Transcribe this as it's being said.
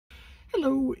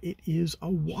Hello, it is a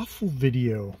waffle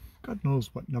video. God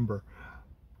knows what number.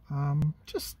 A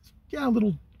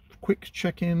little quick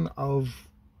check-in of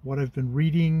what I've been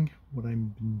reading, what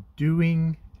I've been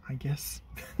doing, I guess,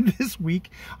 this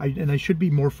week. I should be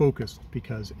more focused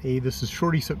because this is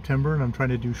Shorty September and I'm trying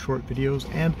to do short videos,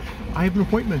 and I have an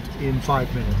appointment in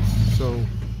 5 minutes, so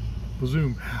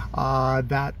Zoom.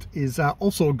 That is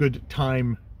also a good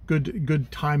time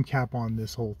cap on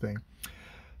this whole thing.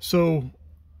 So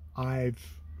I've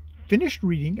finished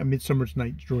reading A Midsummer's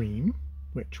Night's Dream,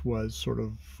 which was sort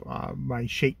of my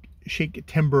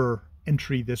Shake-Timber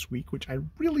entry this week, which I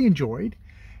really enjoyed.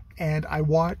 And I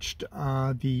watched the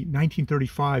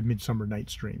 1935 Midsummer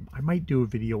Night's Dream. I might do a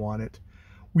video on it.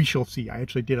 We shall see. I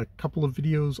actually did a couple of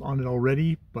videos on it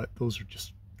already, but those are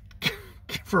just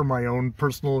for my own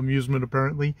personal amusement,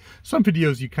 apparently. Some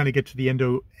videos you kind of get to the end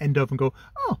of and go,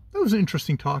 oh, that was an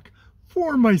interesting talk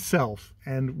for myself,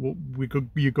 and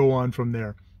you go on from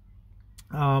there.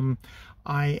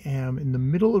 I am in the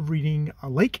middle of reading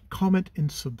Like, Comment, and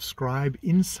Subscribe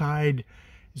inside,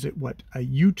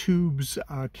 YouTube's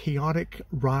Chaotic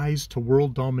Rise to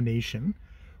World Domination,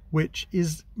 which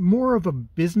is more of a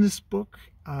business book.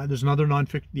 There's another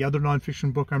the other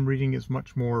nonfiction book I'm reading is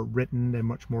much more written and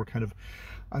much more kind of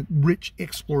a rich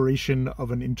exploration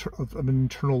of an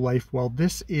internal life, while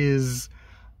this is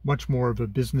much more of a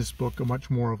business book, much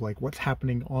more of like what's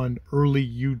happening on early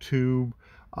YouTube,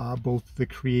 both the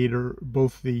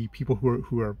people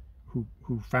who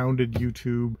founded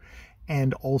YouTube,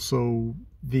 and also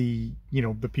the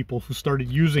people who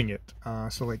started using it,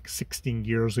 so like 16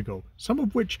 years ago, some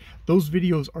of which those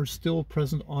videos are still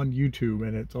present on YouTube,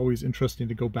 and it's always interesting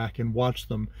to go back and watch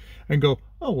them and go,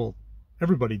 oh well,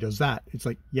 everybody does that. It's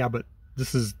like, yeah, but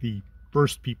this is the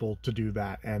first people to do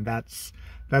that, and that's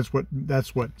what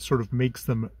sort of makes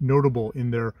them notable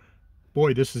in their,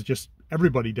 boy, this is just,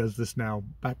 everybody does this now.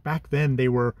 Back then they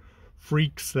were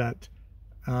freaks that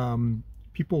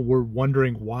people were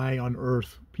wondering why on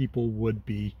earth people would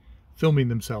be filming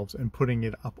themselves and putting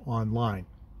it up online.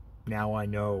 Now I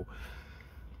know.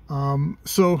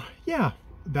 So yeah,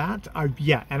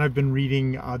 and I've been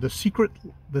reading The Secrets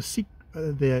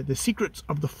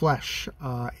of the Flesh,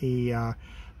 a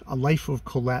Life of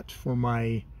Colette, for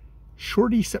my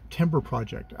Shorty September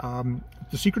project.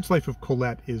 The Secret's Life of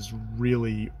Colette is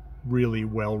really, really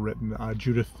well written.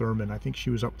 Judith Thurman, I think she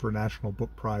was up for a National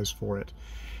Book Prize for it.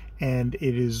 And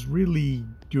it is really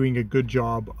doing a good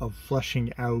job of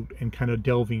fleshing out and kind of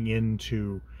delving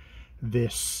into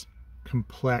this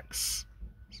complex,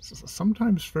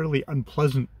 sometimes fairly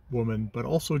unpleasant woman, but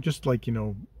also just like,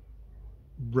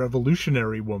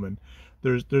 revolutionary woman.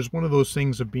 There's one of those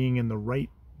things of being the right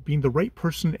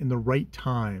person in the right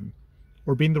time,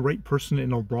 or being the right person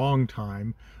in a wrong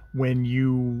time, when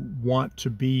you want to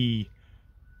be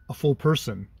a full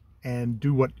person and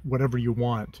do whatever you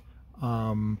want,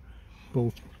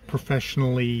 both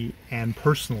professionally and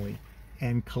personally.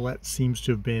 And Colette seems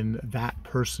to have been that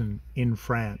person in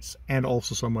France, and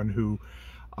also someone who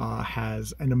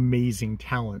has an amazing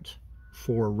talent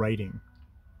for writing.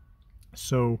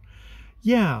 So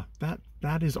yeah, that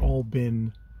has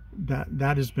been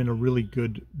a really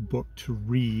good book to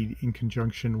read in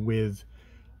conjunction with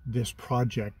this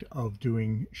project of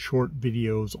doing short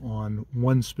videos on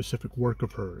one specific work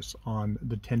of hers, on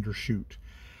The Tender Shoot,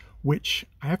 which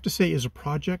I have to say is a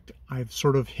project I've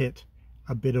sort of hit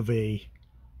a bit of a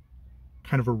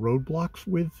kind of a roadblock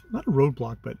with. Not a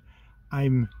roadblock, but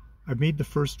I've made the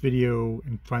first video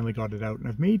and finally got it out, and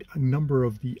I've made a number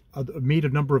of the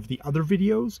other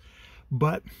videos,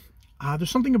 but there's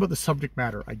something about the subject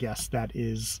matter, I guess, that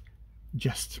is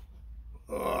just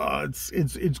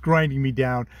it's grinding me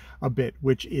down a bit,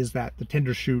 which is that The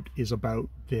Tender Shoot is about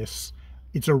this.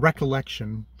 It's a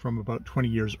recollection from about 20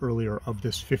 years earlier of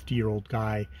this 50-year-old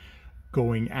guy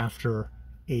going after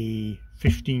a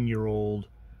 15-year-old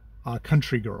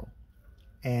country girl.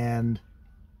 And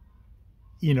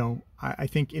I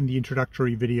think in the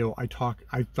introductory video I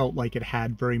felt like it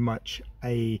had very much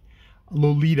a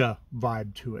Lolita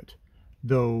vibe to it,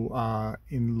 though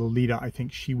in Lolita I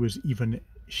think she was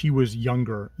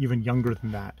younger, even younger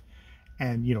than that,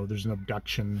 and there's an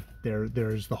abduction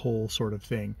there's the whole sort of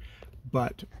thing,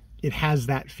 but it has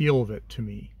that feel of it to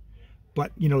me.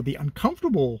 But the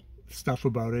uncomfortable stuff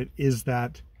about it is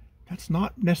that that's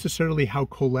not necessarily how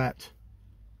Colette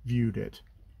viewed it,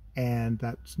 and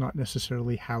that's not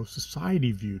necessarily how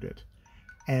society viewed it.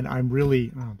 And I'm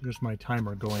really, there's my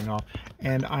timer going off,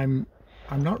 and I'm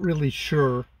not really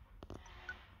sure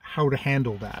how to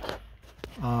handle that.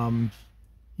 I'm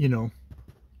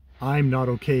not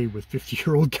okay with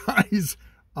 50-year-old guys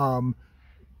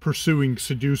pursuing,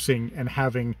 seducing, and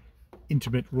having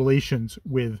intimate relations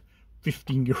with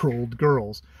 15-year-old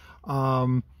girls.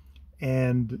 And,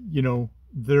 you know,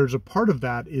 there's a part of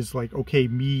that is like, okay,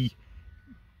 me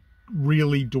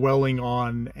really dwelling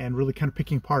on and really kind of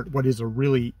picking apart what is a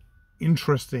really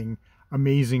interesting,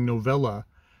 amazing novella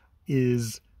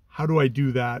is how do I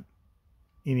do that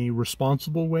in a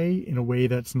responsible way, in a way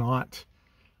that's not,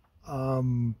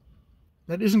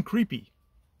 that isn't creepy,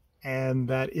 and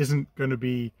that isn't going to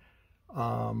be,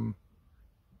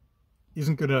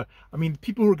 isn't going to, I mean,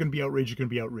 people who are going to be outraged are going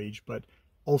to be outraged, but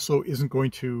also isn't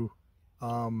going to,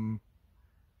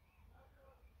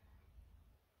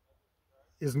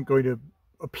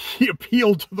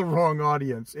 appeal to the wrong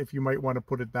audience, if you might want to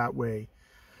put it that way.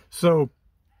 So,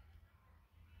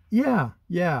 yeah.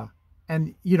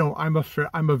 And, you know, I'm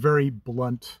a very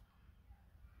blunt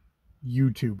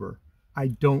YouTuber.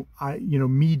 You know,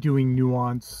 me doing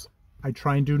nuance, I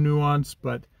try and do nuance,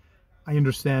 but I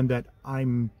understand that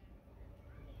I'm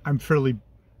fairly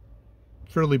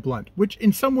blunt, which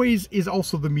in some ways is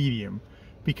also the medium,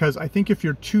 because I think if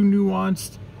you're too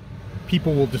nuanced,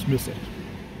 people will dismiss it.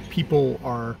 People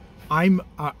are, I'm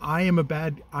not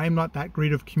that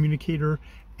great of a communicator,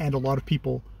 and a lot of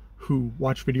people who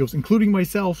watch videos, including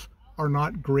myself, are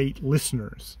not great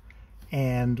listeners,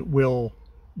 and will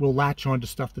latch on to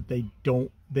stuff that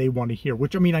they want to hear,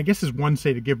 which, I mean, I guess is one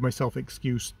say to give myself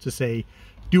excuse to say,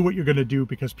 do what you're going to do,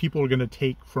 because people are going to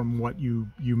take from what you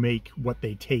make what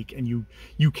they take, and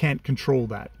you can't control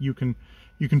that. You can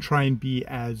try and be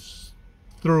as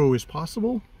thorough as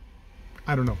possible.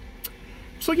 I don't know.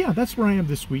 So yeah, that's where I am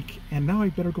this week, and now I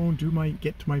better go and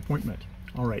get to my appointment.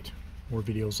 All right, more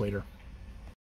videos later.